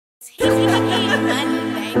On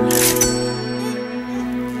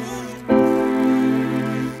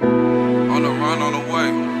the run, on the way.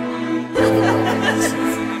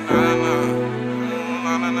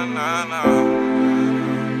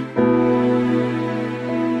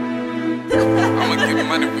 I'ma get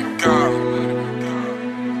money regardless.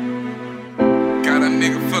 Got a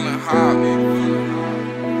nigga feeling hot.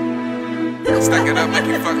 Stack it up, make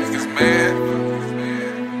you fuck niggas mad.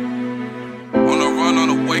 On the run, on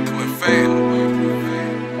the way, coming fast.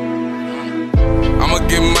 I'ma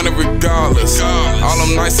get money regardless. All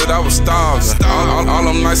them nights that I was starving, all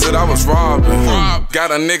them nights that I was robbing.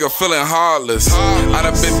 Got a nigga feeling heartless. I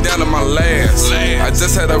done been down to my last. I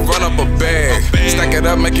just had to run up a bag. Stack it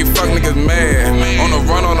up, make you fuck niggas mad. On the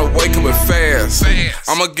run, on the way, coming fast.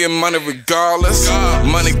 I'ma get money regardless.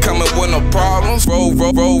 Money coming with no problems. Roll,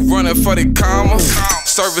 running for the commas.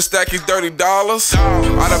 Service stack you $30.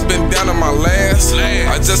 I done been down to my last.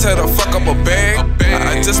 I just had to fuck up a bag.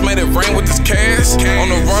 I just made it rain with this cash. On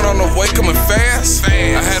the run, on the way, coming fast.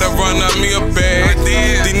 I had to run up me a bag.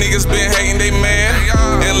 These niggas been hating, they mad.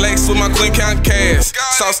 And lace with my clean count cash.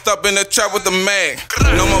 Sauced up in the trap with the mag.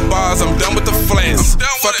 No more bars, I'm done with the flats.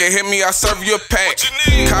 Fuck it, hit me, I serve you a pack.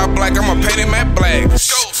 Car black, I'ma paint it matte black.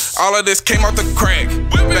 All of this came out the crack.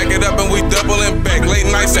 Back it up and we doubling back. Late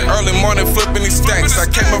nights and early morning flipping these stacks. I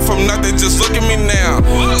came up from nothing, just look at me now.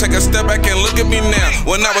 Take a step back and look at me now.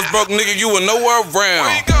 When I was broke, nigga, you were nowhere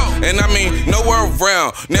around. And I mean, nowhere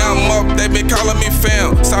around. Now I'm up, they been calling me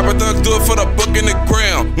fam. Cyber thugs do it for the book in the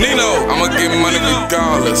ground. Nino, I'ma get money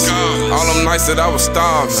regardless. All them nights that I was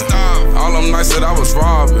starving, all them nights that I was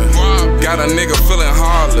robbing. Got a nigga feeling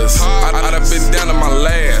heartless. I done been down to my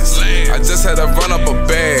last. I just had to run up a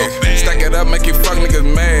bag. Stack it up, make you fuck niggas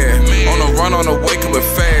mad. On the run, on the way, coming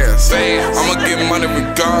fast. I'ma get money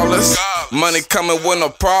regardless. Money coming with no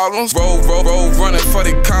problems. Roll, running for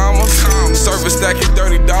the commas. Service stack you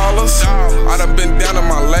 $30. I done been down to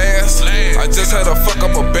my last. I just had to fuck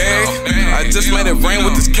up a bag. I just made it rain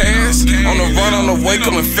with this cash. On the run, on the way,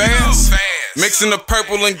 coming fast. Mixing the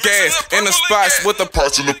purple and gas in the spots with the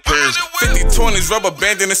parts in the pants. 50-20s, rubber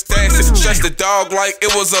band in the stashes. Stretch the dog like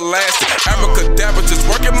it was elastic. Abracadabra, just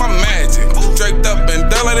working my magic. Draped up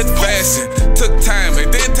and done like it's fashion. Took time,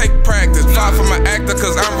 it didn't take practice. Fly from an actor,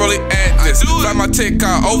 cause I'm really at this. Fly my tick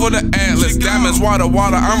car over the Atlas. Diamonds, water,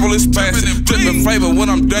 I'm really spazzing. Dripping flavor,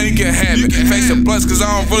 when I'm done, you can have it. Face the blunts, cause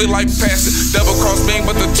I don't really like passing. Double cross beam,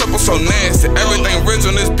 but the triple so nasty. Everything rich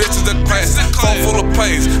on this bitch is a classic. Phone full of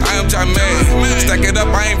plays, I am Jamaican. Stack it up,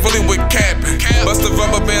 I ain't really with capping. Bust the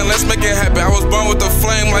rubber band, let's make it happen. I was born with a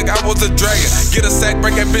flame like I was a dragon. Get a sack,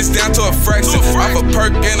 break that bitch down to a fraction. Off a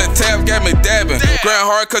perk and a tab, got me dabbing. Grind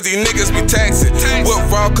hard cause these niggas be taxing. Whip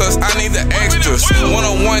raw cause I need the extras.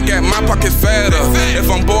 One-on-one got my pockets fatter. If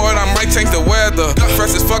I'm bored, I might change the weather.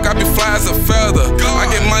 Fresh as fuck, I be fly as a feather. I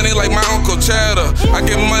get money like my Uncle Cheddar. I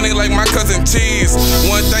get money like my cousin Cheese.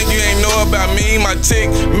 One thing you ain't know about me, my chick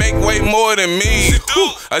make way more than me.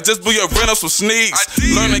 I just blew your rent some sneaks.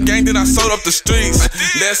 Learn the gang, then I sold up the streets.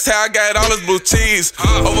 That's how I got all this blue cheese.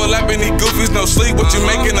 Overlapping these goofies, no sleep. What you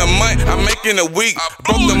making a month, I'm making a week.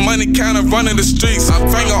 Broke the money counter, running the streets.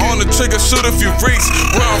 Finger on the trigger, shoot if you reach.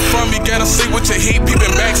 Where I'm from, you gotta sleep with your heat.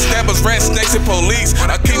 Peeping backstabbers, rat snakes, and police.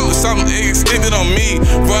 I keep something extended on me.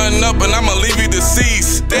 Run up and I'ma leave you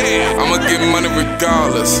deceased. Damn, I'ma get money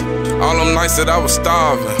regardless. All them nights that I was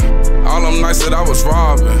starving, all them nights that I was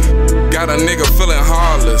robbing. Got a nigga feeling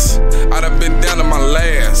heartless. I done been down to my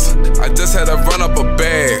last. I just had to run up a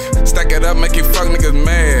bag. Stack it up, make you fuck niggas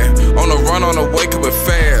mad. On the run, on the way, coming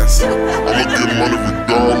fast. I'ma get money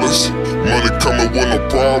regardless. Money coming with no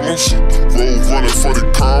problems. Roll running for the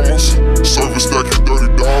commas. Service stack you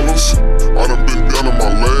 $30. I done been down to my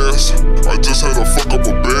last. I just had to fuck up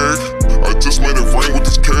a bag.